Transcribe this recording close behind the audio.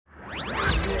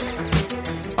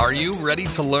Are you ready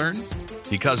to learn?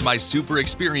 Because my super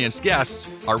experienced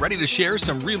guests are ready to share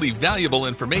some really valuable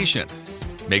information.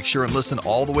 Make sure and listen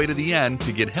all the way to the end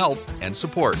to get help and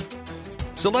support.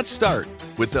 So let's start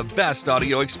with the best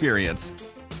audio experience.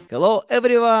 Hello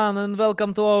everyone and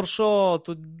welcome to our show.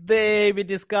 Today we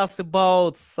discuss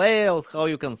about sales, how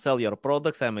you can sell your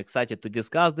products. I'm excited to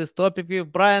discuss this topic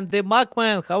with Brian D.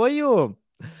 Mackman. How are you?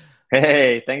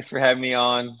 Hey, thanks for having me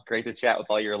on. Great to chat with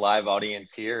all your live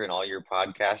audience here and all your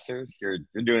podcasters. You're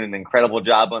doing an incredible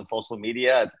job on social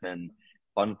media. It's been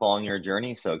fun following your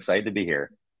journey. So excited to be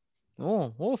here.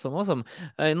 Oh, awesome.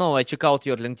 I know I check out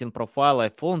your LinkedIn profile. I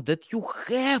found that you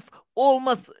have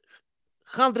almost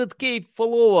 100K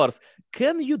followers.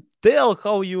 Can you tell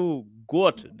how you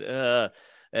got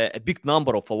a big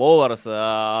number of followers?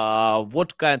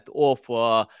 What kind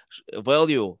of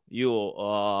value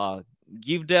you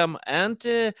give them, and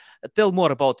tell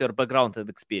more about your background and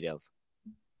experience.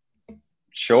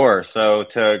 Sure. So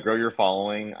to grow your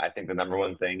following, I think the number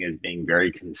one thing is being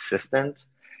very consistent.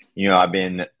 I've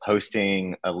been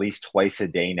posting at least twice a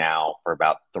day now for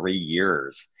about 3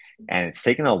 years, and it's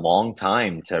taken a long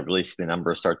time to really see the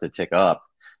numbers start to tick up.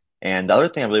 And the other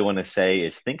thing I really want to say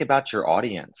is think about your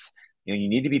audience. You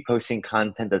need to be posting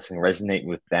content that's going to resonate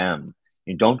with them.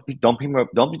 Don't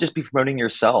just be promoting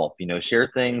yourself.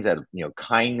 Share things that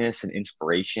kindness and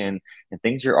inspiration and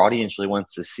things your audience really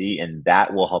wants to see, and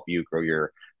that will help you grow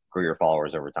your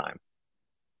followers over time.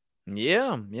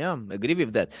 Yeah, agree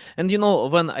with that. And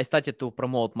when I started to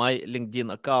promote my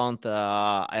LinkedIn account,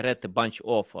 I read a bunch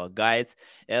of guides,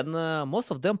 and most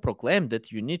of them proclaim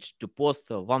that you need to post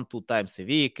 1-2 times a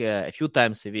week, a few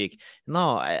times a week.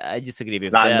 No, I disagree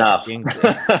with Not that. enough. I think,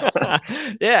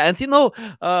 yeah, and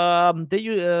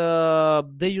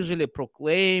they usually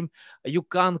proclaim you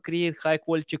can't create high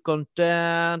quality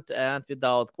content, and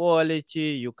without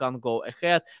quality you can't go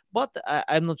ahead. But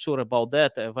I'm not sure about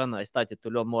that. When I started to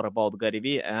learn more about Gary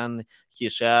Vee, and he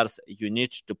shares you need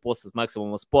to post as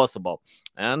maximum as possible.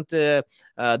 And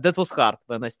that was hard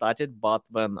when I started, but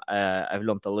when I've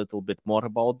learned a little bit more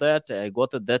about that, I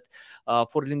got it that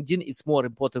for LinkedIn, it's more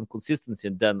important consistency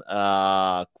than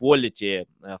quality.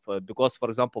 Because, for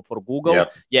example, for Google,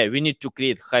 we need to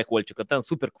create high quality content,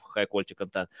 super high quality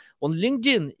content. On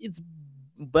LinkedIn, it's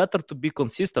better to be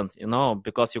consistent,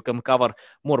 because you can cover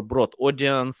more broad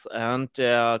audience, and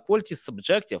quality is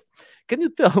subjective. Can you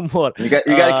tell more? You got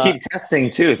to keep testing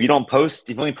too. If you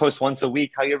only post once a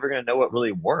week, how are you ever going to know what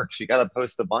really works? You got to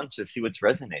post a bunch to see what's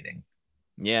resonating.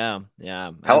 Yeah.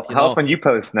 How often you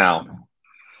post now?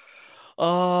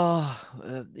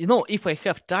 If I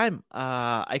have time,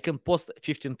 I can post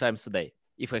 15 times a day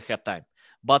if I have time.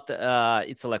 But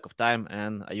it's a lack of time,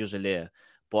 and I usually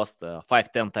post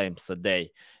 5-10 times a day.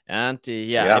 And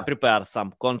I prepare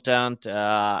some content.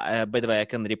 By the way, I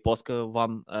can repost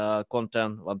one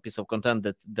piece of content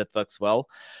that works well.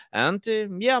 And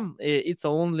it's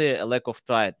only a lack of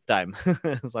time.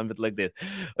 Something like this.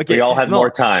 Okay, we all had more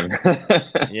time.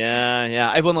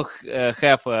 I want to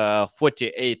have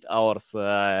 48 hours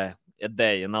a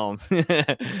day,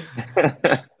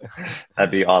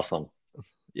 That'd be awesome.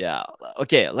 Yeah.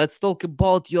 Okay. Let's talk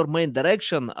about your main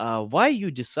direction. Why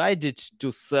you decided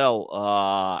to sell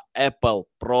Apple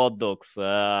products,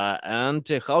 and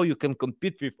how you can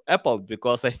compete with Apple,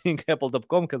 because I think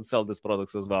Apple.com can sell these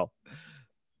products as well.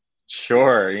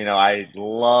 Sure. I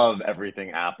love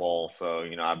everything Apple. So,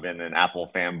 I've been an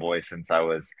Apple fanboy since I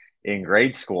was in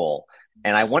grade school,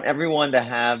 and I want everyone to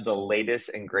have the latest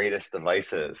and greatest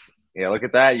devices. Look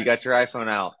at that. You got your iPhone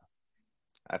out.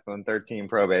 iPhone 13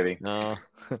 Pro, baby. No.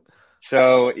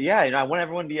 So, I want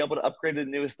everyone to be able to upgrade to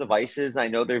the newest devices. I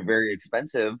know they're very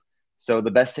expensive. So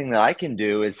the best thing that I can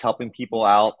do is helping people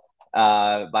out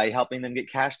by helping them get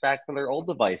cash back for their old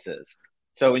devices.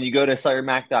 So when you go to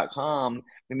sellermac.com,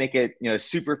 we make it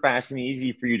super fast and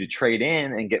easy for you to trade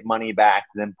in and get money back,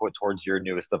 then put towards your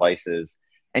newest devices.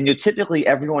 And typically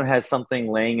everyone has something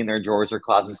laying in their drawers or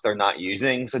closets they're not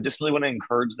using. So just really want to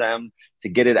encourage them to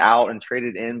get it out and trade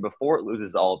it in before it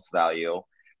loses all its value.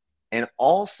 And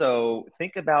also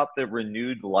think about the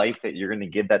renewed life that you're going to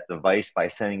give that device by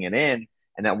sending it in,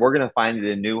 and that we're going to find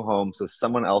it a new home so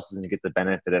someone else is going to get the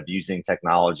benefit of using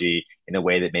technology in a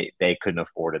way that they couldn't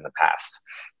afford in the past.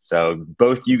 So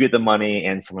both you get the money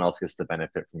and someone else gets the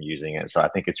benefit from using it. So I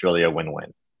think it's really a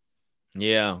win-win.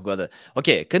 Yeah, got it.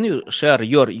 Okay, can you share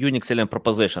your unique selling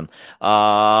proposition?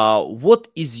 What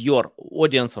is your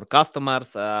audience or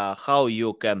customers? How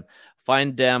you can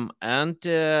find them, and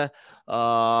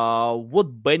what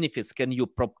benefits can you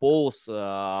propose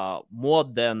more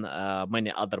than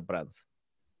many other brands?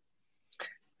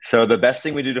 So the best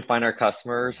thing we do to find our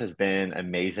customers has been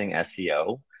amazing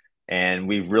SEO. And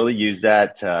we've really used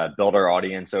that to build our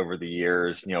audience over the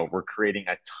years. We're creating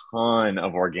a ton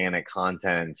of organic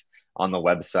content on the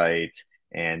website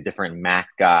and different Mac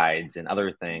guides and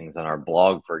other things on our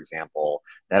blog, for example,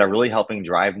 that are really helping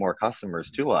drive more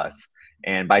customers to us.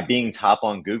 And by being top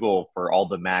on Google for all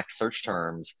the Mac search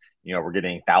terms, we're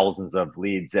getting thousands of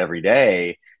leads every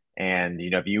day. And,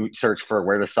 if you search for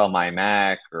where to sell my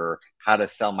Mac or how to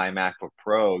sell my MacBook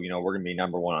Pro, we're going to be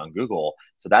number one on Google.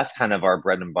 So that's kind of our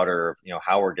bread and butter of,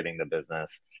 how we're getting the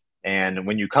business. And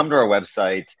when you come to our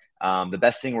website, the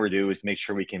best thing we're do is make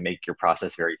sure we can make your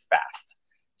process very fast.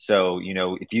 So,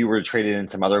 if you were to trade it in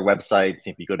some other websites,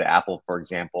 if you go to Apple, for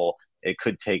example, it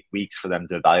could take weeks for them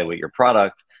to evaluate your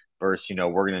product versus,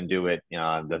 we're going to do it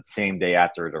the same day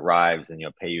after it arrives and,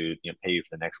 pay you for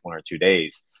the next 1 or 2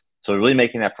 days. So really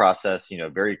making that process,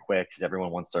 very quick because everyone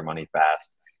wants their money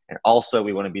fast. And also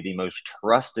we want to be the most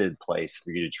trusted place for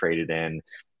you to trade it in.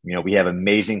 We have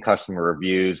amazing customer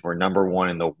reviews. We're number one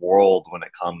in the world when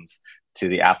it comes to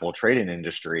the Apple trading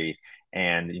industry.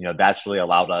 And, that's really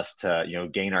allowed us to,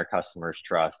 gain our customers'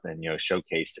 trust and,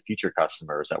 showcase to future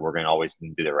customers that we're going to always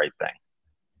do the right thing.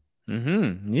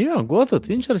 Mm-hmm. Yeah, got it.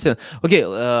 Interesting. Okay,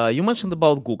 you mentioned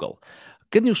about Google.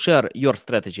 Can you share your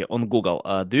strategy on Google?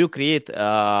 Do you create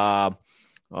blog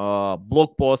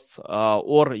posts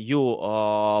or you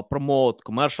promote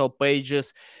commercial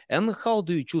pages? And how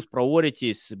do you choose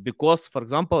priorities? Because, for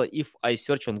example, if I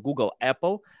search on Google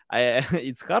Apple,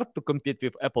 it's hard to compete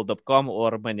with Apple.com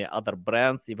or many other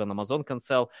brands. Even Amazon can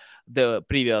sell the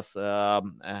previous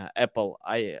Apple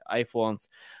iPhones.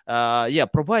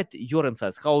 Provide your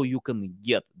insights how you can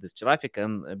get this traffic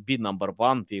and be number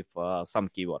one with some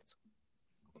keywords.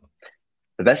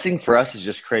 The best thing for us is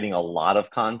just creating a lot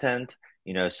of content.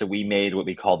 So we made what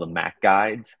we call the Mac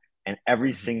guides, and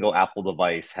every single Apple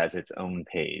device has its own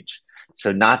page.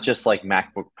 So not just like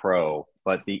MacBook Pro,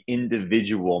 but the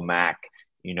individual Mac,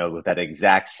 with that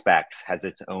exact specs has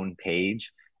its own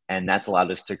page. And that's allowed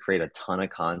us to create a ton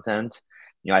of content.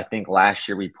 I think last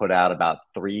year we put out about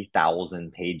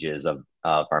 3,000 pages of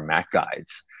our Mac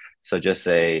guides. So just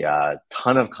a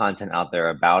ton of content out there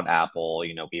about Apple.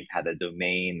 We've had a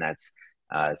domain that's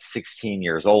 16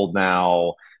 years old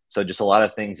now. So just a lot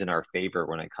of things in our favor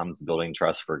when it comes to building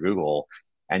trust for Google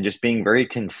and just being very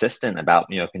consistent about,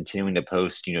 continuing to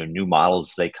post, new models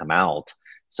as they come out.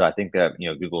 So I think that,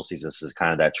 Google sees us as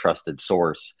kind of that trusted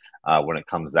source when it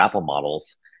comes to Apple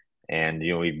models. And,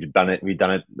 we've done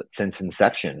it since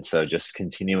inception. So just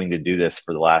continuing to do this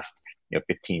for the last,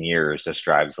 15 years just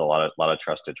drives a lot of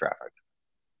trusted traffic.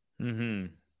 Mm-hmm.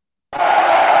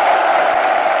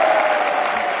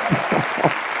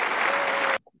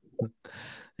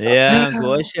 Yeah,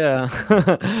 gotcha.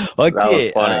 Okay. That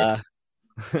was funny.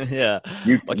 Yeah.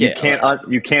 You Okay.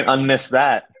 you can't unmiss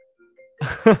that.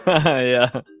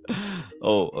 Yeah.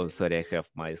 Oh, sorry. I have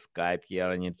my Skype here.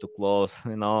 I need to close.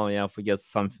 Forget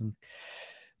something.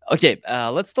 Okay.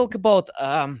 Let's talk about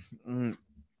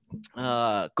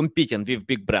competing with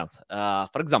big brands.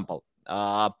 For example,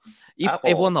 if Apple.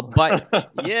 I wanna buy,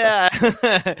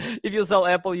 if you sell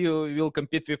Apple, you will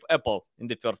compete with Apple in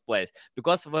the first place.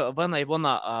 Because when I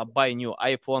wanna buy a new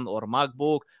iPhone or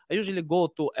MacBook, I usually go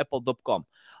to Apple.com.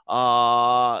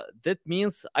 That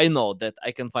means I know that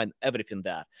I can find everything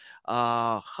there.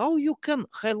 How you can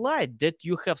highlight that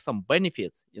you have some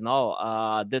benefits,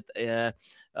 that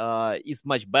is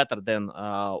much better than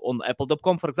on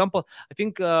Apple.com, for example. I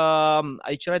think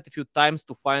I tried a few times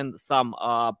to find some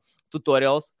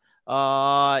tutorials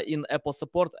in Apple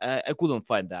support. I couldn't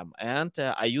find them, and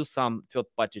I use some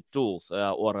third-party tools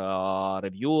or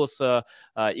reviews,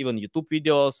 even YouTube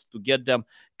videos to get them.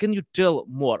 Can you tell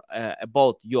more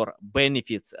about your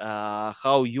benefits?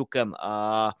 How you can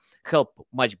help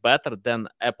much better than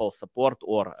Apple support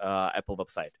or Apple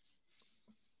website?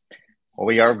 Well,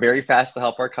 we are very fast to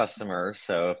help our customers.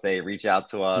 So if they reach out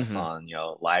to us on,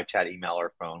 live chat, email,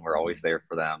 or phone, we're always there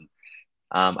for them.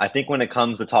 I think when it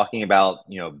comes to talking about,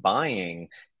 buying,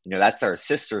 that's our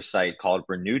sister site called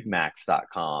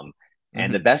renewedmax.com.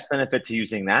 And the best benefit to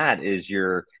using that is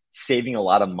you're saving a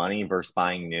lot of money versus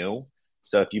buying new.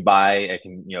 So if you buy a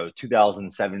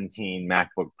 2017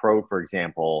 MacBook Pro, for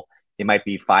example, it might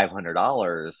be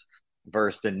 $500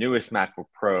 versus the newest MacBook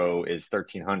Pro is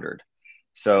 $1,300.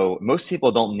 So most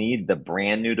people don't need the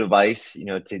brand new device,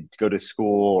 to go to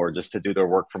school or just to do their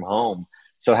work from home.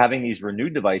 So having these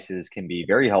renewed devices can be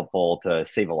very helpful to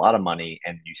save a lot of money,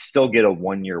 and you still get a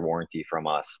 1-year warranty from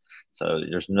us. So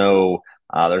there's no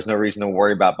reason to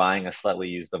worry about buying a slightly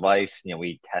used device.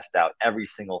 We test out every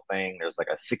single thing. There's like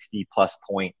a 60+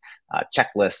 point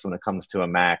checklist when it comes to a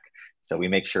Mac. So we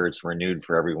make sure it's renewed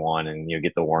for everyone, and you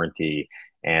get the warranty.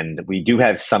 And we do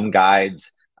have some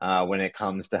guides when it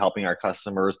comes to helping our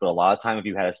customers, but a lot of time, if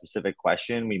you had a specific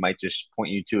question, we might just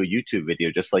point you to a YouTube video,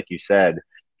 just like you said,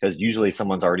 because usually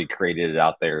someone's already created it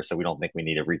out there, so we don't think we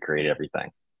need to recreate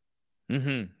everything.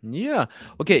 Yeah.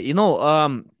 Okay.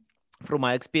 From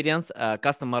my experience,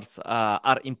 customers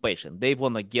are impatient. They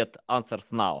want to get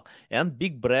answers now. And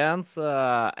big brands,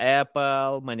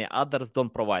 Apple, many others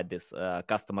don't provide this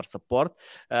customer support.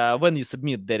 When you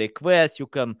submit the request, you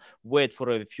can wait for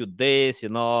a few days.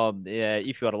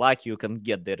 If you are lucky, you can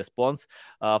get the response.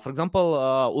 For example,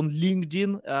 on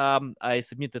LinkedIn, I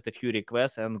submitted a few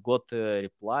requests and got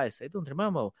replies. I don't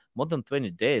remember, more than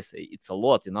 20 days. It's a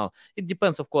lot. It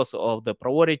depends, of course, of the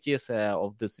priorities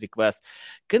of this request.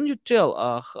 Can you tell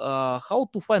how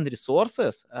to find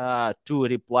resources to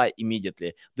reply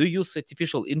immediately? Do you use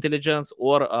artificial intelligence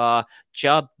or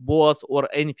chat bots or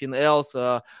anything else?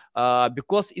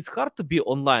 Because it's hard to be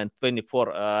online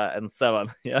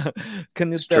 24/7. Yeah.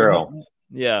 Can you tell? True.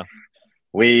 Yeah.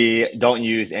 We don't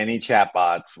use any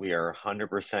chatbots. We are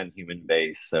 100% human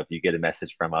based. So if you get a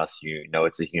message from us, you know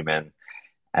it's a human.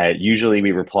 Usually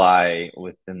we reply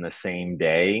within the same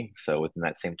day, so within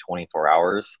that same 24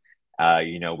 hours.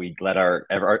 We let our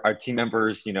team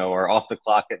members, are off the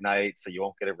clock at night, so you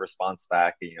won't get a response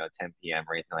back at 10 p.m.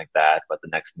 or anything like that. But the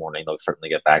next morning, they'll certainly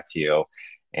get back to you.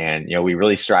 And, we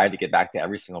really strive to get back to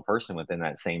every single person within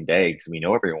that same day because we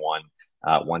know everyone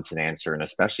wants an answer. And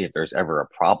especially if there's ever a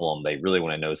problem, they really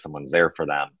want to know someone's there for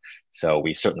them. So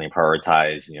we certainly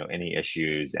prioritize, any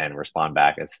issues and respond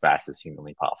back as fast as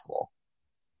humanly possible.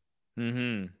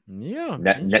 Yeah,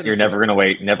 you're never gonna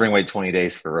wait 20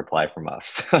 days for a reply from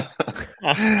us.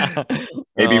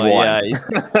 Maybe one.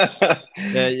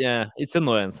 Yeah, it's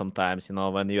annoying sometimes,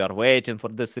 when you are waiting for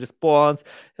this response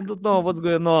and don't know what's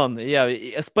going on. Yeah,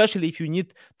 especially if you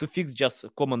need to fix just a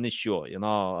common issue.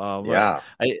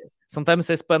 Sometimes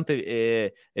I spent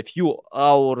a few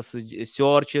hours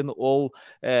searching all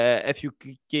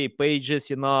FAQ pages,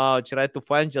 try to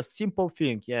find just simple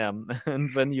thing. Yeah,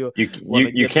 and when you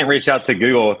can't reach out to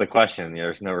Google with a question,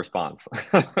 there's no response.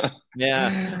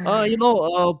 Yeah,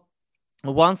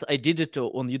 once I did it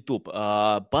on YouTube,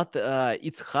 but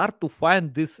it's hard to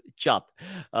find this chat.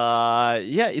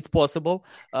 Yeah, it's possible.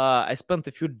 I spent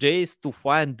a few days to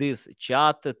find this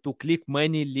chat, to click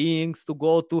many links, to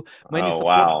go to many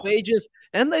support pages,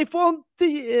 and I found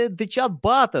the chat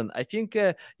button. I think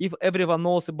if everyone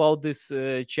knows about this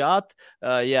chat,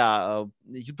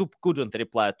 YouTube couldn't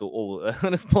reply to all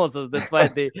responses. That's why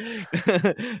they,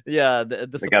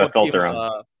 the support filter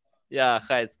team,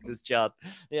 hides this chat.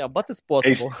 Yeah, but it's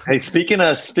possible. Hey, speaking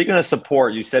of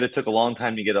support, you said it took a long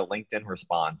time to get a LinkedIn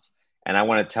response. And I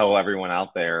want to tell everyone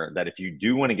out there that if you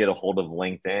do want to get a hold of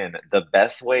LinkedIn, the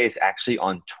best way is actually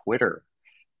on Twitter.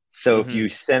 So if you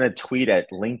send a tweet at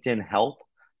LinkedIn Help,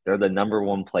 they're the number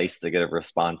one place to get a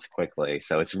response quickly.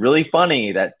 So it's really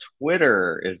funny that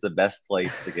Twitter is the best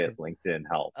place to get LinkedIn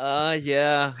help.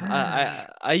 Yeah,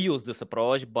 I use this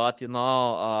approach, but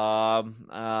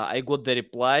I got the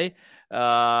reply.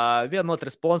 We are not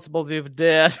responsible with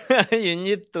that. You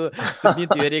need to submit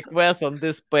your request on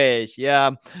this page. Yeah,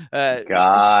 it's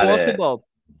possible.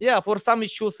 Yeah, for some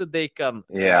issues they can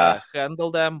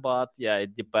handle them, but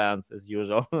it depends as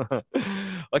usual.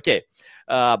 Okay.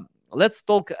 Let's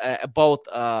talk about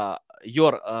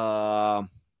your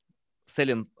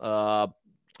selling.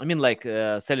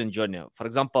 Selling journey. For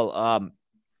example,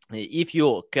 if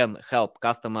you can help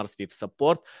customers with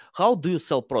support, how do you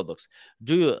sell products?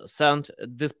 Do you send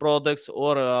these products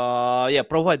or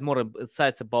provide more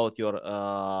insights about your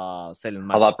selling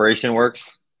methods? How the operation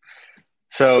works?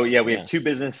 So we have two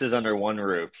businesses under one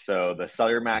roof. So the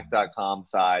SellerMac.com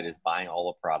side is buying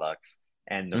all the products.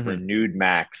 And the Renewed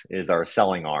Max is our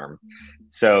selling arm.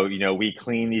 So, we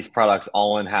clean these products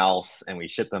all in-house and we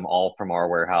ship them all from our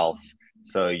warehouse.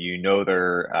 So,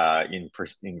 they're in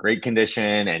great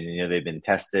condition and, they've been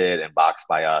tested and boxed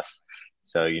by us.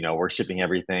 So, we're shipping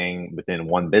everything within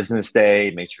one business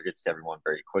day, make sure it gets to everyone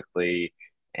very quickly.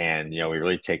 And, we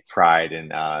really take pride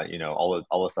in, all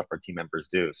the stuff our team members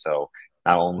do. So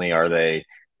not only are they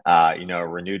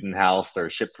renewed in-house, they're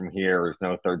shipped from here. There's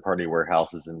no third-party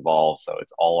warehouses involved, so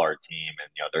it's all our team, and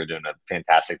they're doing a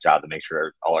fantastic job to make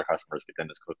sure all our customers get them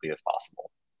as quickly as possible.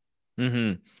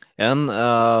 And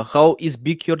how is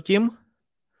big your team?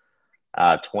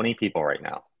 20 people right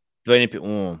now. 20 people.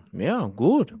 Oh, yeah,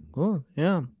 good.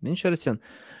 Yeah, interesting.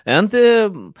 And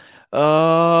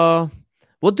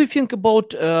what do you think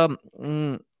about?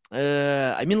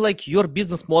 Your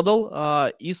business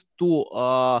model is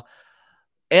to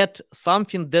add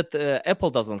something that Apple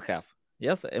doesn't have.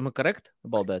 Yes, am I correct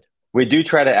about that? We do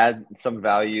try to add some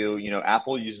value.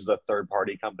 Apple uses a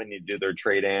third-party company to do their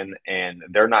trade-in, and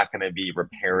they're not going to be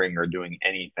repairing or doing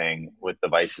anything with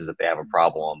devices if they have a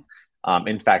problem.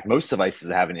 In fact, most devices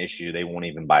that have an issue, they won't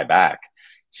even buy back.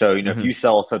 So, if Mhm. you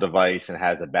sell us a device and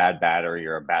has a bad battery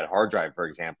or a bad hard drive, for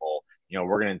example,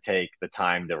 we're going to take the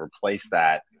time to replace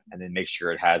that and then make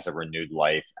sure it has a renewed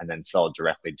life and then sell it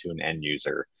directly to an end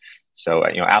user. So,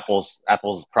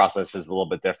 Apple's process is a little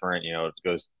bit different. It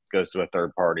goes to a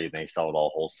third party and they sell it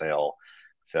all wholesale.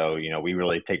 So, we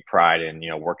really take pride in,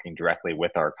 working directly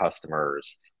with our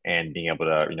customers and being able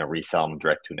to, resell them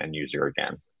direct to an end user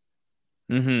again.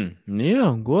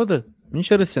 Yeah, got it.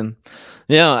 Interesting.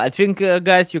 Yeah, I think,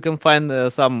 guys, you can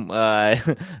find some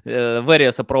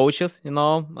various approaches,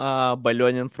 by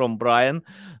learning from Brian.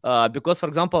 Because, for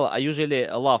example, I usually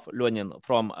love learning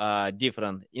from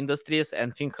different industries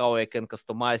and think how I can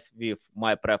customize with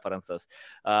my preferences.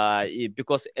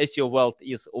 Because SEO world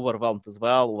is overwhelmed as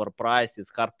well, overpriced.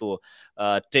 It's hard to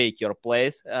take your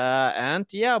place. And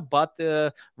yeah, but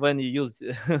when you use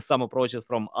some approaches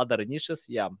from other niches,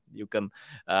 yeah, you can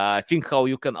think how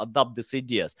you can adopt these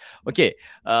ideas. Okay,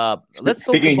 let's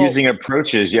talk Speaking of about. using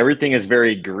approaches, everything is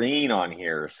very green on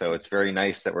here. So it's very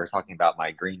nice that we're talking about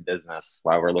my green business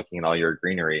while we're looking at all your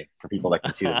greenery for people that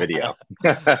can see the video.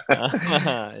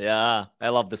 Yeah, I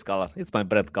love this color. It's my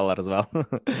brand color as well.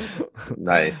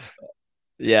 Nice.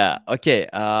 Yeah. Okay.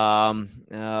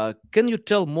 Can you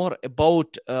tell more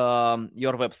about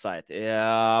your website?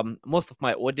 Most of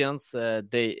my audience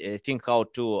they think how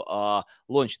to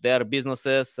launch their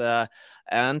businesses,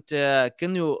 and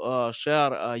can you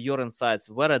share your insights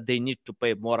where they need to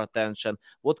pay more attention,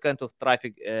 what kind of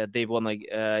traffic they wanna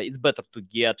it's better to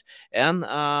get, and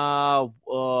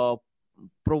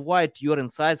provide your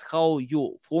insights how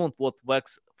you found what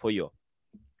works for you.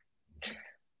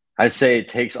 I'd say it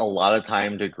takes a lot of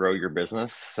time to grow your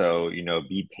business. So,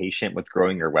 be patient with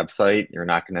growing your website. You're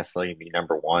not going to necessarily be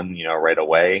number one, right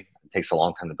away. It takes a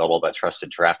long time to build all that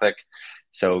trusted traffic.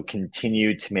 So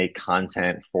continue to make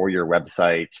content for your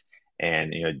website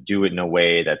and, do it in a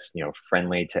way that's,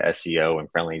 friendly to SEO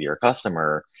and friendly to your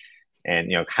customer.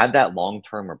 And, have that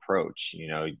long-term approach,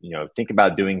 think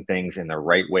about doing things in the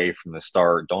right way from the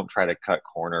start. Don't try to cut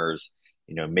corners,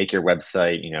 make your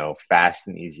website, fast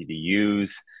and easy to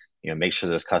use. Make sure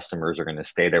those customers are going to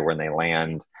stay there when they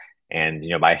land. And,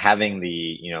 by having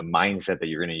the, mindset that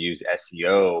you're going to use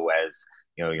SEO as,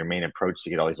 your main approach to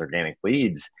get all these organic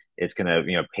leads, it's going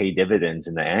to, pay dividends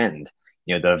in the end.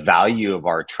 The value of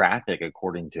our traffic,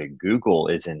 according to Google,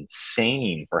 is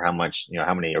insane for how much,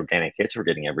 how many organic hits we're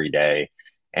getting every day.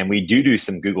 And we do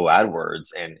some Google AdWords,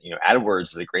 and,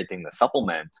 AdWords is a great thing to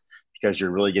supplement because you're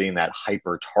really getting that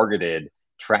hyper targeted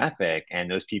traffic, and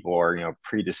those people are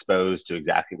predisposed to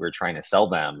exactly what we're trying to sell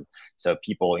them. So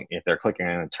people, if they're clicking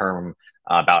on a term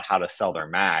about how to sell their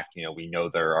Mac, we know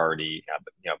they're already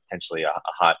potentially a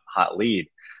hot lead,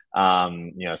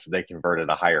 so they convert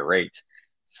at a higher rate.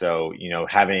 So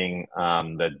having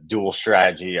the dual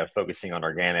strategy of focusing on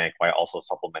organic while also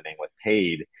supplementing with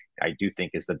paid, I do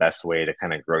think is the best way to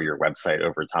kind of grow your website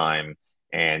over time.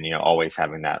 And always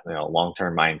having that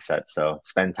long-term mindset. So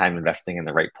spend time investing in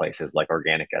the right places like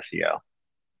organic SEO.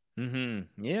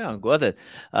 Yeah, got it.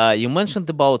 You mentioned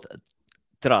about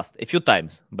trust a few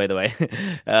times, by the way.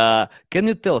 Can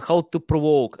you tell how to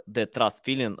provoke the trust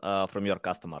feeling from your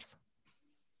customers?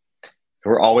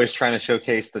 We're always trying to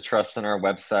showcase the trust on our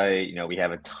website. We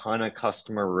have a ton of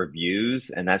customer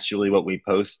reviews, and that's usually what we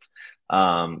post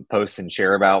and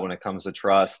share about when it comes to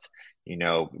trust.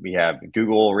 We have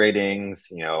Google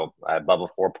ratings, above a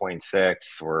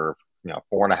 4.6. We're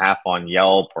 4.5 on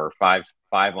Yelp, or five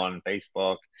on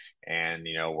Facebook, and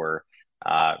we're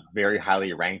very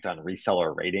highly ranked on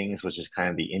reseller ratings, which is kind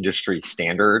of the industry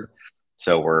standard.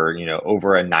 So we're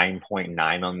over a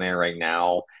 9.9 on there right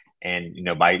now. And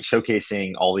by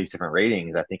showcasing all these different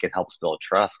ratings, I think it helps build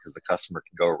trust because the customer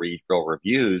can go read real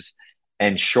reviews.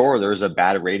 And sure, there's a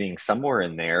bad rating somewhere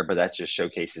in there, but that just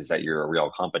showcases that you're a real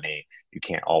company. You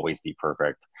can't always be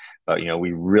perfect, but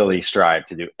we really strive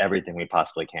to do everything we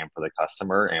possibly can for the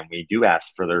customer, and we do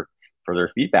ask for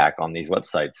their feedback on these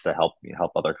websites to help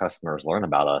other customers learn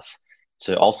about us.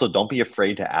 So also, don't be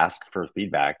afraid to ask for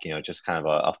feedback. Just kind of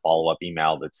a follow up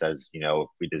email that says, if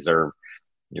we deserve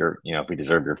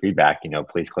your feedback,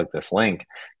 please click this link,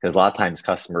 because a lot of times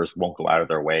customers won't go out of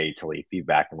their way to leave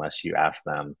feedback unless you ask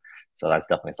them. So that's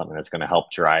definitely something that's going to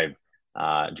help drive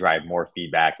more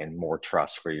feedback and more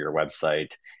trust for your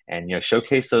website, and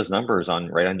showcase those numbers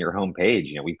right on your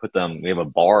homepage. We have a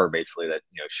bar basically that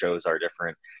shows our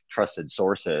different trusted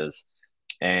sources,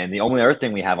 and the only other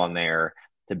thing we have on there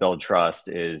to build trust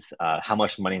is how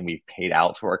much money we've paid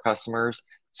out to our customers.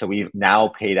 So we've now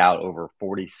paid out over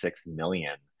 46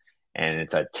 million, and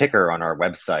it's a ticker on our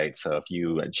website. So if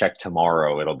you check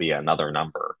tomorrow, it'll be another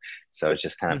number. So it's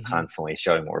just kind of Mhm. constantly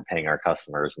showing what we're paying our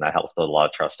customers, and that helps build a lot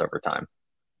of trust over time.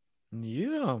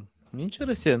 Yeah,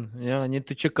 interesting. Yeah, I need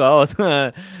to check out.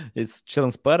 It's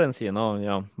transparency,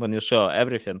 yeah, when you show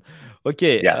everything.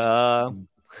 Okay, Yes.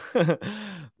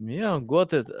 yeah,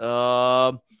 got it.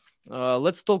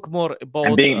 Let's talk more And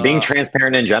about being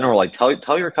transparent in general, like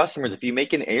tell your customers if you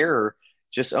make an error,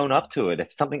 just own up to it.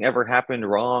 If something ever happened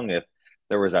wrong, if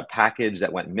there was a package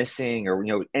that went missing, or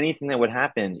anything that would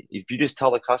happen, if you just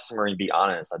tell the customer and be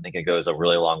honest, I think it goes a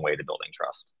really long way to building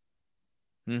trust.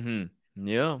 Mm-hmm.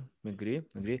 Yeah, agree.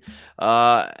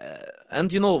 Uh,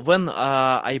 and when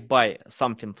I buy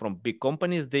something from big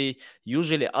companies, they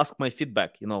usually ask my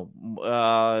feedback.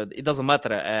 It doesn't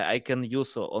matter. I can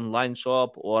use online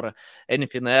shop or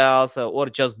anything else, or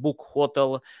just book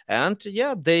hotel. And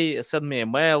yeah, they send me a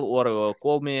mail or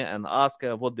call me and ask,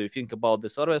 what do you think about the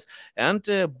service? And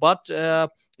but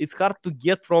it's hard to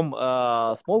get from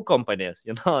small companies.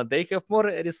 They have more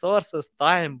resources,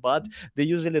 time, but they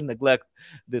usually neglect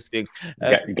this thing. Uh,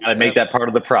 You got to uh, make that part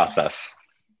of the process.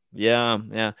 yeah.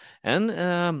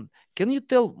 And can you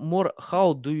tell more?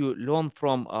 How do you learn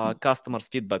from customers'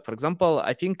 feedback? For example,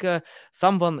 I think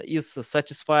someone is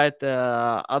satisfied,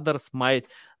 others might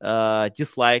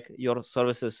dislike your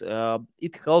services.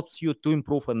 It helps you to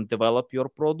improve and develop your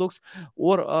products,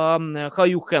 or how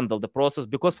you handle the process.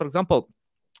 Because, for example,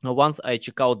 once I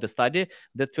check out the study,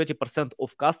 that 30%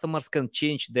 of customers can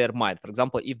change their mind. For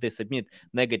example, if they submit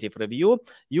negative review,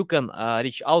 you can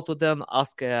reach out to them,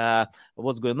 ask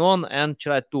what's going on, and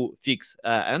try to fix.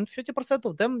 And 30%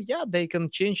 of them, yeah, they can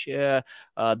change the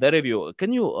review.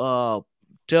 Can you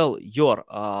tell your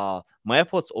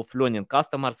methods of learning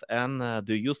customers, and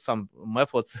do you use some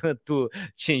methods to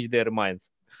change their minds?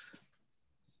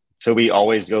 So we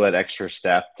always go that extra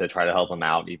step to try to help them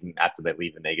out, even after they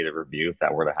leave a negative review, if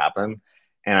that were to happen.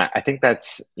 And I think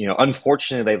that's,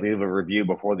 unfortunately, they leave a review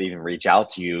before they even reach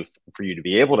out to you for you to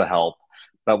be able to help.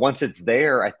 But once it's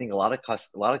there, I think a lot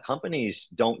of companies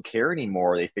don't care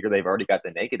anymore. They figure they've already got the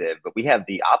negative. But we have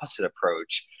the opposite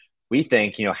approach. We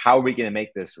think, how are we going to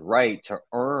make this right to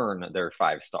earn their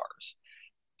 5 stars?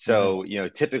 Mhm. So,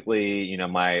 typically,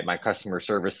 my customer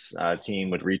service team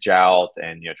would reach out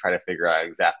and, try to figure out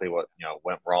exactly what,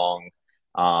 went wrong.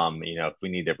 If we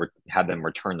need to have them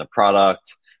return the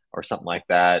product or something like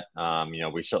that,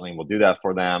 we certainly will do that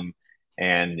for them.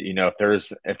 And,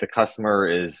 if the customer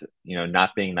is,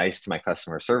 not being nice to my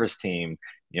customer service team,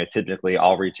 typically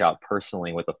I'll reach out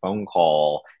personally with a phone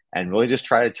call and really just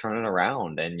try to turn it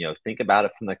around and, think about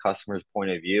it from the customer's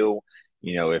point of view.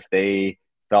 If they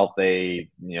felt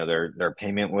their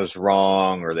payment was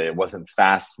wrong, or that it wasn't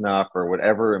fast enough, or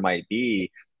whatever it might be,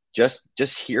 just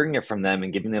hearing it from them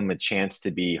and giving them a chance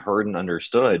to be heard and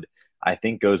understood, I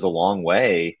think goes a long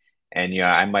way. And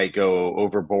I might go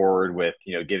overboard with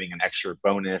giving an extra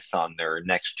bonus on their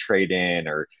next trade in,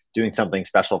 or doing something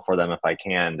special for them if I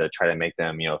can, to try to make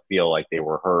them feel like they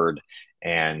were heard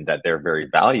and that they're very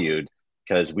valued,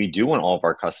 because we do want all of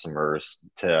our customers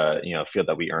to feel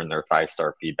that we earn their 5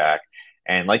 star feedback.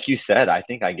 And like you said, I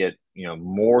think I get,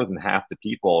 more than half the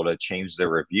people to change their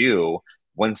review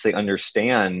once they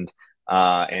understand,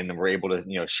 and we're able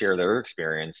to, share their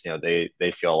experience.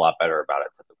 They feel a lot better about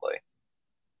it typically.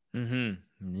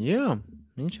 Yeah,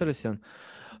 interesting.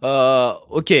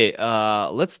 Okay,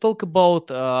 let's talk about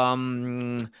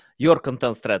your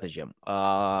content strategy.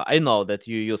 I know that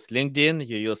you use LinkedIn,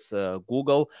 you use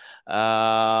Google.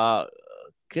 Uh,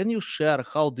 can you share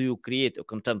how do you create a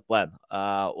content plan?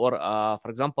 Or, for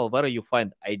example, where you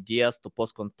find ideas to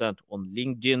post content on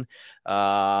LinkedIn,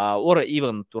 or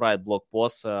even to write blog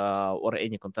posts, or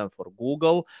any content for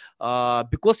Google?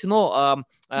 Because,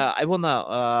 I want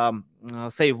to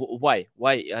say why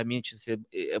I mentioned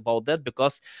about that,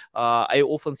 because I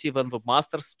often see when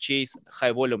webmasters chase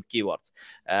high volume keywords,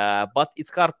 but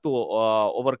it's hard to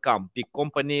overcome big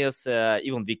companies.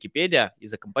 Even Wikipedia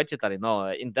is a competitor,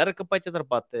 indirect competitor,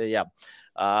 but yeah.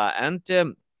 And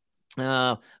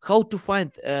how to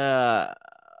find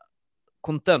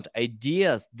content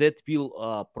ideas that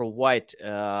will provide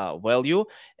value,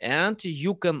 and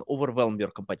you can overwhelm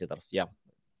your competitors. Yeah.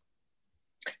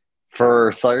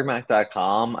 For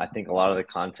SellerMac.com, I think a lot of the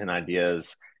content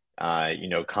ideas,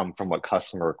 come from what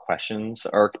customer questions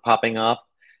are popping up.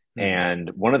 Mm-hmm. And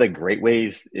one of the great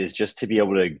ways is just to be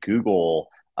able to Google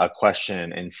a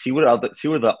question and see what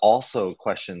the also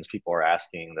questions people are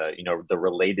asking, the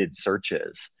related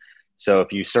searches. So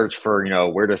if you search for,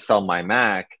 where to sell my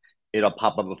Mac, it'll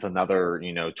pop up with another,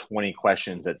 20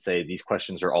 questions that say these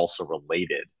questions are also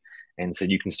related. And so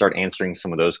you can start answering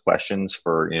some of those questions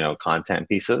for, content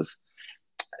pieces.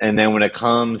 And then when it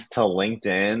comes to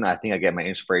LinkedIn, I think I get my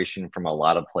inspiration from a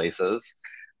lot of places.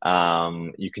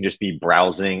 You can just be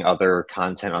browsing other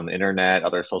content on the internet,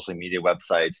 other social media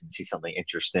websites, and see something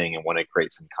interesting and want to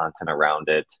create some content around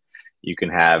it. You can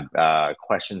have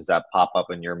questions that pop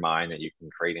up in your mind that you can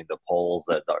create into polls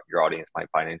that your audience might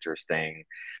find interesting.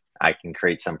 I can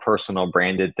create some personal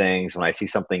branded things. When I see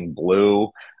something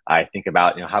blue, I think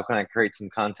about, how can I create some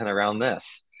content around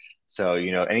this? So,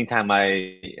 anytime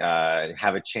I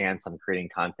have a chance, I'm creating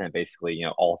content basically,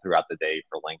 all throughout the day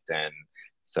for LinkedIn.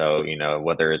 So,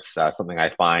 whether it's something I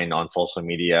find on social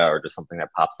media or just something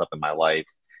that pops up in my life,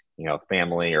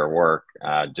 family or work,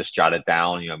 just jot it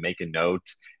down, make a note.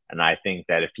 And I think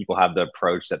that if people have the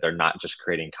approach that they're not just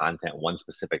creating content one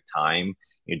specific time,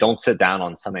 you don't sit down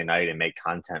on Sunday night and make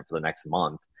content for the next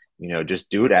month. Just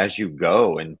do it as you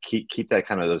go and keep that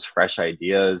kind of those fresh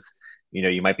ideas.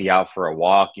 You might be out for a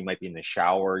walk, you might be in the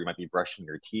shower, you might be brushing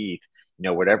your teeth,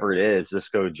 whatever it is,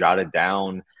 just go jot it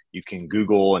down. You can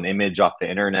Google an image off the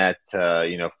internet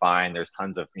to, find there's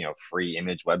tons of, free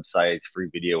image websites, free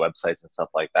video websites and stuff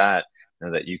like that,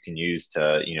 that you can use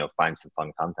to, find some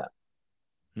fun content.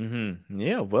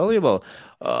 Yeah, valuable.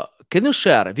 Can you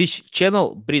share which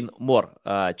channel bring more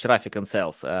traffic and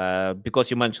sales?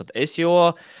 Because you mentioned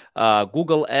SEO,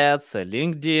 Google Ads,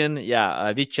 LinkedIn.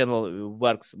 Yeah, which channel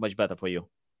works much better for you?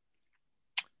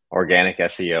 Organic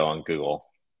SEO on Google.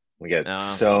 We get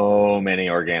so many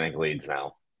organic leads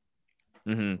now.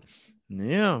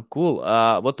 Yeah, cool.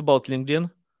 What about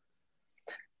LinkedIn?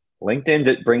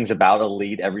 LinkedIn brings about a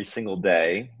lead every single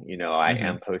day. I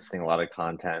am posting a lot of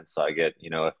content, so I get,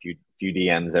 a few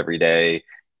DMs every day.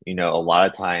 A lot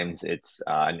of times it's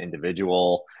an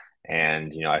individual,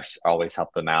 and I always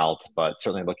help them out, but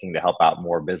certainly looking to help out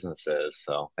more businesses.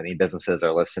 So if any businesses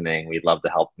are listening, we'd love to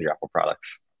help your Apple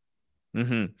products.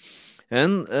 And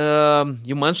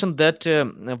you mentioned that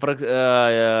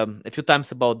a few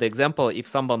times about the example, if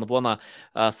someone wanna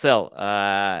sell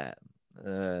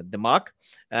the Mac,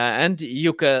 and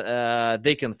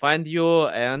they can find you,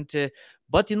 and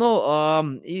but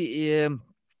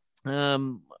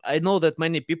I know that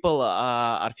many people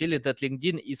are feeling that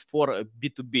LinkedIn is for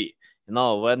B2B.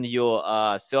 When you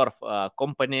serve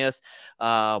companies,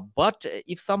 but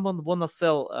if someone wanna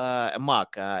sell a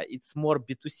Mac, it's more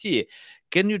B2C.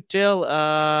 Can you tell?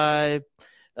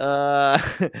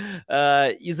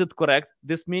 Is it correct,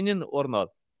 this meaning, or not?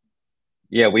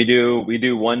 Yeah, we do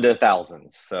 1 to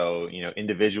thousands. So,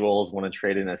 individuals want to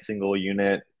trade in a single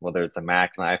unit, whether it's a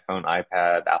Mac, an iPhone,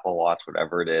 iPad, Apple Watch,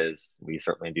 whatever it is, we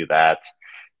certainly do that.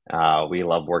 We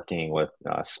love working with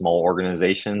small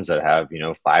organizations that have,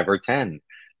 5 or 10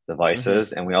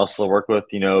 devices. And we also work with,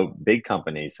 big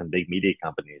companies, some big media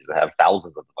companies that have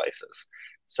thousands of devices.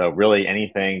 So really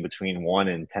anything between 1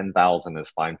 and 10,000 is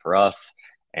fine for us.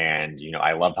 And,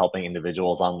 I love helping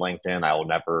individuals on LinkedIn. I will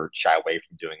never shy away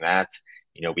from doing that.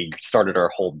 We started our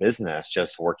whole business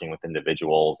just working with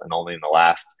individuals, and only in the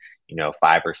last,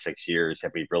 5 or 6 years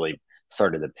have we really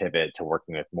started to pivot to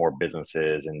working with more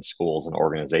businesses and schools and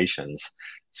organizations.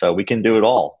 So we can do it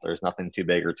all. There's nothing too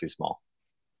big or too small.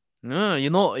 For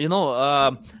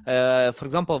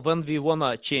example, when we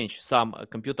wanna change some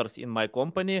computers in my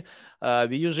company,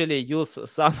 we usually use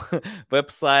some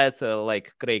websites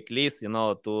like Craigslist,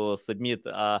 to submit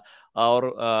our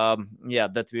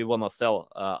that we wanna sell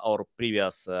our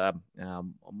previous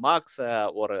Macs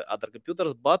or other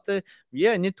computers. But I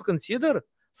need to consider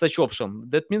such option.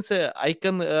 That means I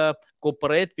can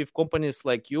cooperate with companies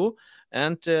like you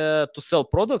and to sell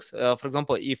products. For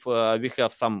example, if we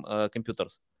have some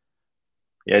computers.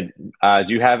 Yeah.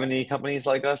 Do you have any companies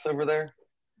like us over there?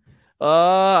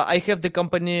 I have the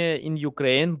company in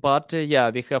Ukraine, but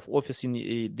we have office in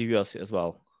the US as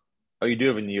well. Oh, you do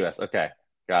have in the US. Okay,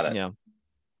 got it. Yeah.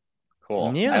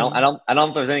 Cool. Yeah. I don't know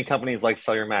if there's any companies like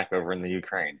Sell Your Mac over in the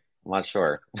Ukraine. I'm not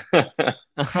sure.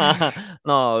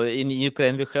 No, in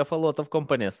Ukraine we have a lot of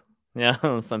companies. Yeah,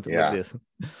 something like this.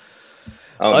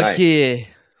 Oh, okay. Nice.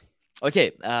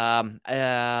 Okay.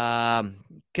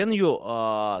 Can you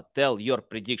tell your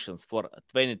predictions for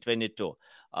 2022?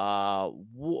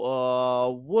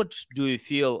 What do you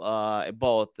feel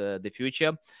about the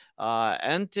future?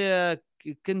 And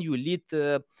can you lead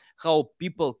how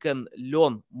people can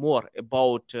learn more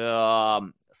about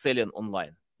selling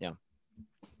online? Yeah.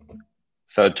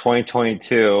 So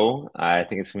 2022, I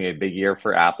think it's going to be a big year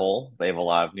for Apple. They have a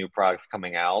lot of new products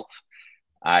coming out.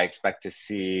 I expect to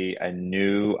see a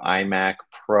new iMac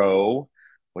Pro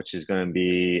which is going to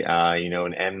be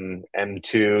an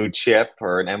M2 chip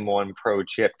or an M1 Pro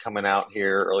chip coming out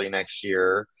here early next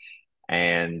year.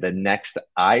 And the next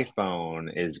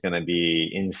iPhone is going to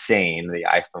be insane, the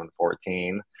iPhone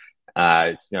 14.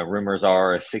 Rumors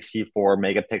are a 64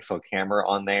 megapixel camera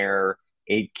on there,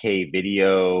 8K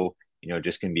video,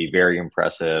 just going to be very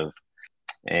impressive.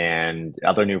 And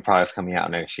other new products coming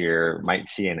out next year might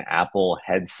see an Apple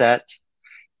headset.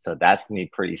 So that's going to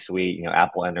be pretty sweet.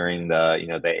 Apple entering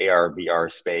the AR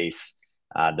VR space.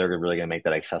 They're really going to make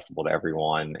that accessible to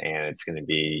everyone. And it's going to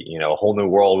be, a whole new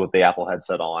world with the Apple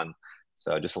headset on.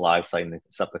 So just a lot of exciting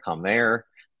stuff to come there.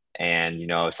 And,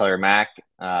 Cellular Mac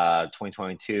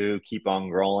 2022, keep on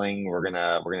growing. We're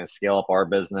gonna scale up our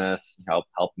business, help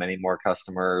many more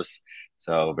customers.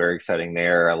 So very exciting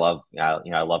there. I love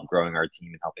growing our team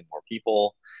and helping more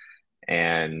people.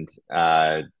 And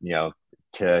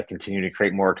to continue to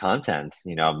create more content.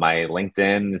 My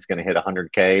LinkedIn is going to hit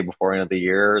 100K before end of the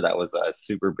year. That was a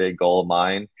super big goal of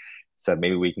mine. So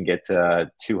maybe we can get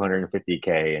to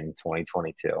 250K in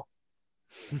 2022.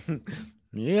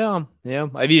 Yeah.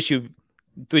 I wish you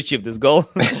to achieve this goal.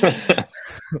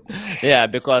 Yeah,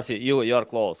 because you're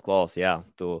close, yeah,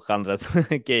 to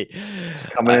 100K. It's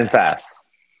coming in fast.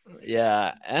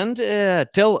 Yeah, and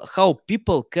tell how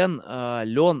people can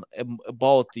learn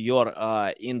about your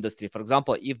industry. For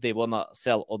example, if they wanna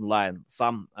sell online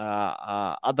some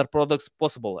other products,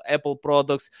 possible Apple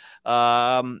products,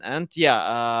 and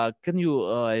can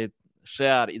you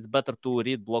share? It's better to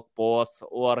read blog posts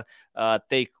or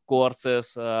take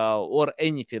courses or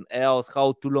anything else.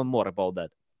 How to learn more about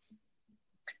that?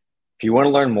 If you want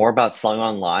to learn more about selling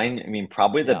online,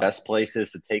 probably the best place is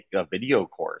to take a video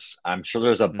course. I'm sure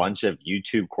there's a bunch of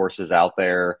YouTube courses out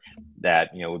there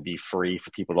that, would be free for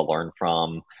people to learn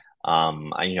from.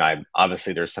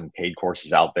 Obviously there's some paid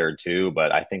courses out there too,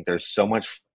 but I think there's so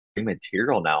much free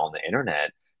material now on the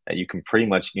internet that you can pretty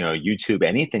much, YouTube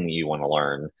anything that you want to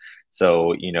learn.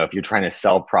 So, if you're trying to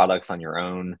sell products on your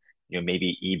own,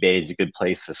 maybe eBay is a good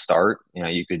place to start.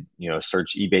 You could,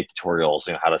 search eBay tutorials,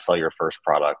 how to sell your first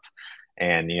product.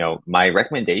 And, my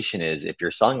recommendation is if you're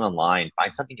selling online,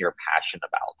 find something you're passionate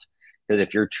about. Because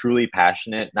if you're truly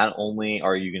passionate, not only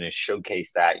are you going to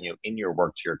showcase that, in your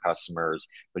work to your customers,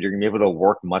 but you're going to be able to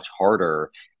work much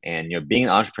harder. And, being an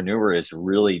entrepreneur is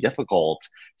really difficult.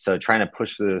 So trying to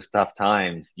push through those tough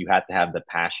times, you have to have the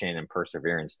passion and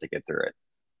perseverance to get through it.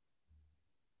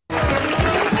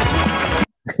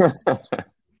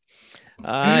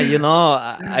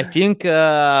 I think,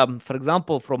 for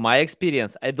example, from my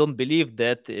experience, I don't believe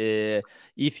that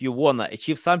if you want to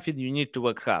achieve something, you need to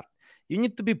work hard. You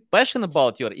need to be passionate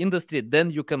about your industry,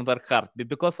 then you can work hard.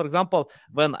 Because, for example,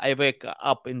 when I wake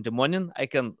up in the morning, I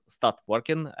can start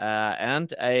working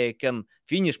and I can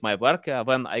finish my work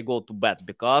when I go to bed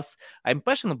because I'm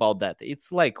passionate about that.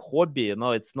 It's like hobby,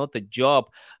 it's not a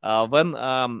job. When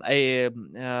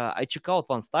I check out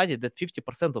one study that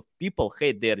 50% of people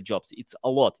hate their jobs. It's a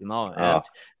lot, and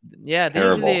they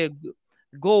usually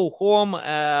go home,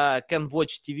 can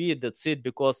watch TV, that's it,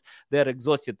 because they're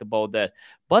exhausted about that.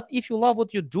 But if you love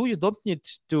what you do, you don't need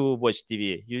to watch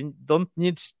TV. You don't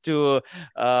need to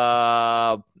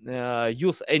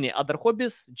use any other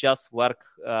hobbies. Just work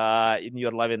in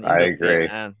your loving industry. I agree.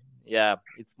 And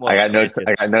it's more. I got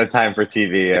no time for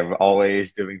TV. I'm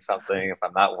always doing something. If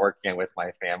I'm not working, I'm with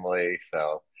my family.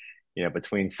 So,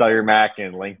 between Cellular Mac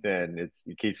and LinkedIn, it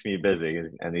keeps me busy,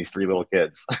 and these 3 little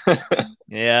kids.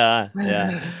 Yeah.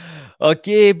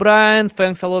 Okay, Brian,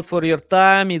 thanks a lot for your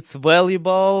time. It's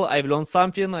valuable. I've learned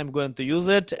something. I'm going to use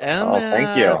it. And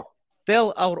thank you.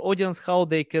 Tell our audience how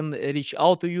they can reach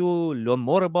out to you, learn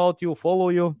more about you, follow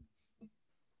you.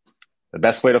 The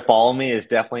best way to follow me is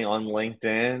definitely on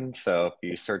LinkedIn. So if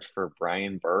you search for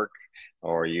Brian Burke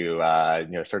or you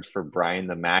search for Brian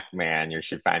the Mac Man, you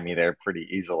should find me there pretty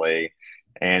easily.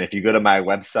 And if you go to my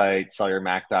website,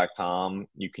 cellularmac.com,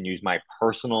 you can use my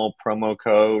personal promo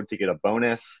code to get a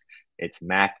bonus. It's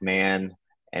MacMan,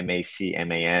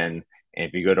 MacMan. And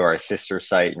if you go to our sister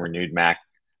site,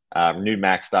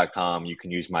 renewedmax.com, you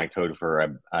can use my code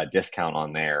for a discount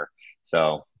on there.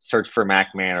 So search for Mac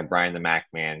Man or Brian the Mac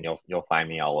Man. You'll find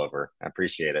me all over. I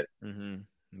appreciate it. Mm-hmm.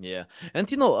 Yeah, and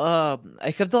I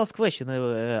have the last question.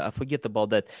 I forget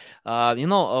about that.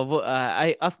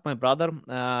 I asked my brother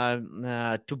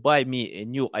to buy me a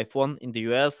new iPhone in the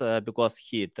US because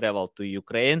he traveled to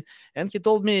Ukraine, and he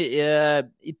told me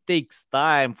it takes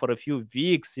time for a few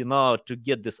weeks, to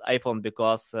get this iPhone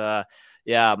because the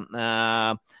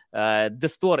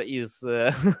store is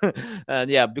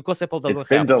because Apple doesn't. It's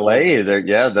been delayed.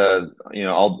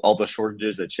 All the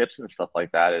shortages of chips and stuff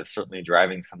like that is certainly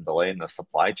driving some delay in the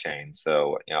supply supply chain.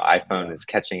 So, iPhone is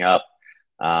catching up.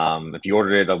 If you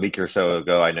ordered it a week or so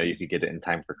ago, I know you could get it in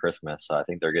time for Christmas. So I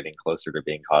think they're getting closer to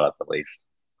being caught up at least.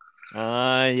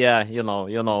 Yeah, you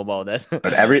know about that.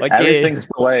 But everything's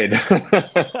delayed.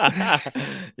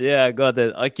 Yeah, got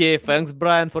it. Okay, thanks,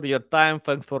 Brian, for your time.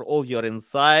 Thanks for all your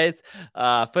insights.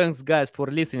 Thanks, guys, for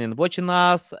listening and watching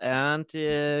us. And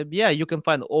you can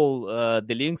find all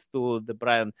the links to the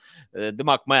Brian, the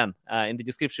Mac Man, in the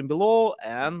description below.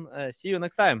 And see you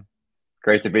next time.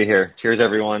 Great to be here. Cheers,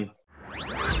 everyone.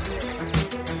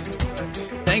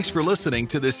 Thanks for listening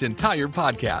to this entire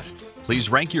podcast.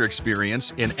 Please rank your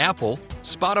experience in Apple,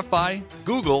 Spotify,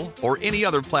 Google, or any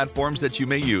other platforms that you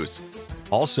may use.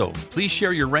 Also, please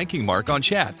share your ranking mark on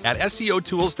chat at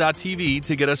SEOtools.tv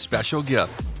to get a special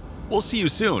gift. We'll see you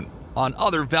soon on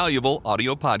other valuable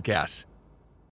audio podcasts.